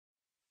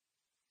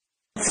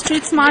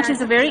STREETSMART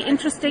is a very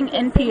interesting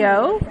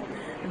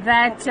NPO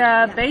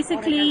that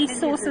basically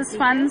sources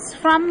funds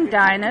from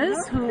diners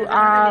who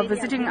are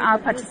visiting our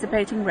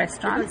participating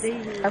restaurants.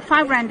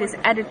 5 Rand is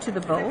added to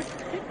the bill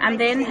and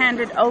then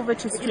handed over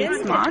to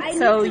STREETSMART.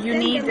 So you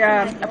need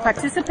a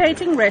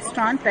participating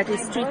restaurant that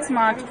is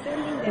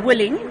STREETSMART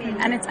willing,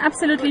 and it's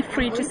absolutely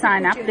free to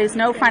sign up. There's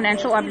no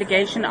financial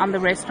obligation on the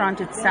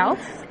restaurant itself.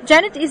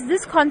 Janet, is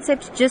this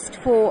concept just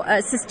for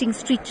assisting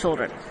street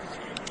children?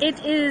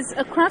 It is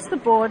across the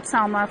board,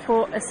 Salma,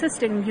 for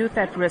assisting youth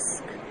at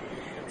risk.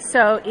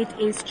 So it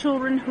is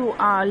children who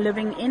are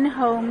living in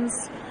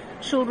homes,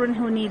 children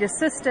who need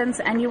assistance,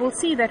 and you will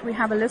see that we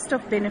have a list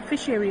of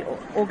beneficiary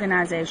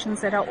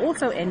organizations that are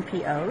also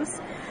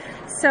NPOs.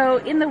 So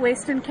in the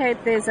Western Cape,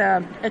 there's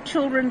a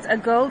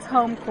girls'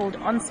 home called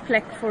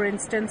Onsplek, for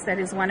instance, that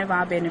is one of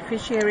our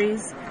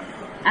beneficiaries.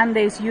 And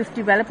there's youth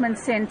development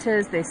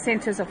centers, there's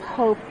centers of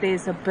hope,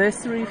 there's a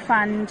bursary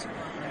fund,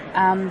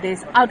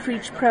 there's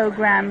outreach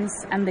programs,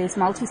 and there's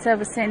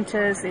multi-service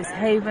centers, there's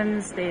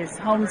havens, there's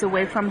homes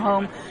away from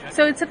home.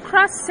 So it's a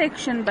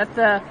cross-section, but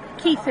the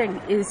key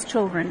thing is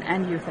children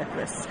and youth at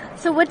risk.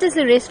 So what does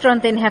the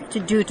restaurant then have to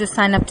do to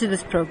sign up to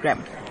this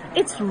program?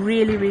 It's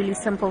really, really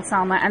simple,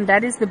 Salma, and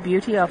that is the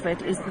beauty of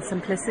it, is the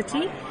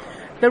simplicity.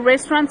 The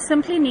restaurant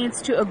simply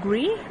needs to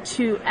agree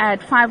to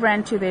add 5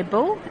 Rand to their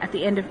bill at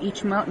the end of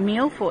each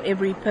meal for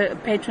every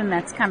patron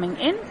that's coming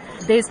in.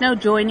 There's no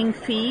joining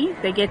fee.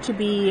 They get to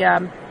be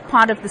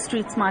part of the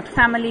STREETSMART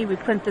family. We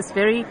print this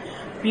very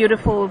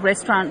beautiful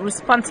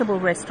responsible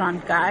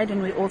restaurant guide,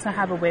 and we also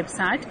have a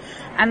website.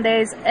 And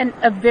there's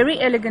a very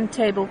elegant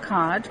table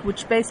card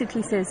which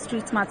basically says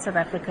STREETSMART South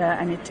Africa,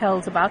 and it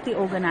tells about the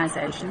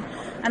organization.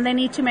 And they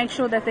need to make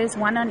sure that there's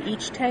one on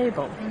each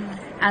table,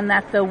 and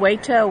that the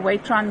waiter or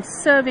waitron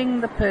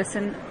serving the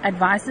person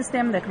advises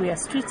them that we are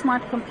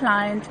STREETSMART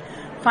compliant,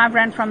 5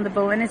 Rand from the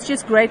bill. And it's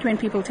just great when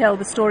people tell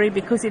the story,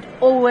 because it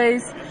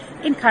always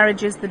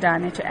encourages the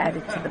diner to add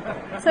it to the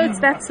bill. So it's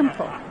that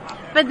simple.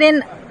 But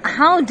then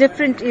how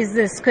different is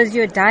this? Because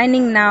you're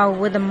dining now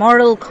with a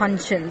moral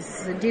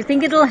conscience. Do you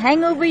think it'll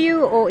hang over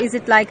you, or is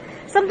it like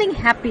something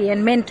happy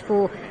and meant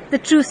for the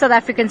true South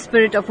African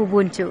spirit of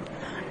Ubuntu?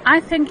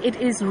 I think it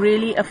is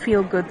really a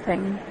feel-good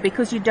thing,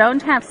 because you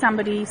don't have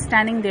somebody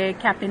standing there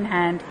cap in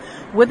hand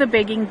with a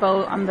begging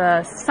bowl on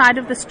the side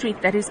of the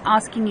street that is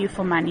asking you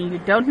for money. You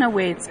don't know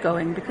where it's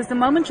going, because the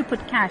moment you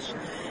put cash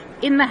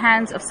in the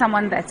hands of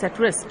someone that's at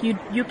risk,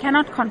 you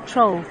cannot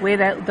control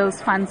where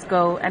those funds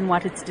go and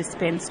what it's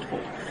dispensed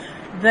for.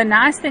 The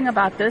nice thing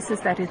about this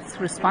is that it's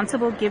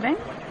responsible giving.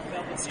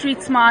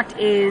 STREETSMART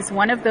is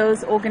one of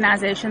those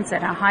organizations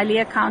that are highly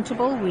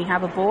accountable. We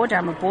have a board.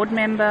 I'm a board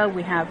member.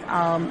 We have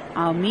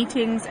our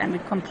meetings, and we're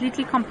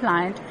completely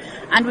compliant.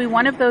 And we're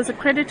one of those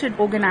accredited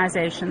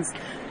organizations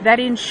that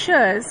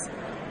ensures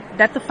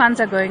that the funds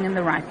are going in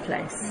the right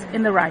place,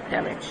 in the right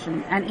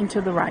direction, and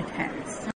into the right hands.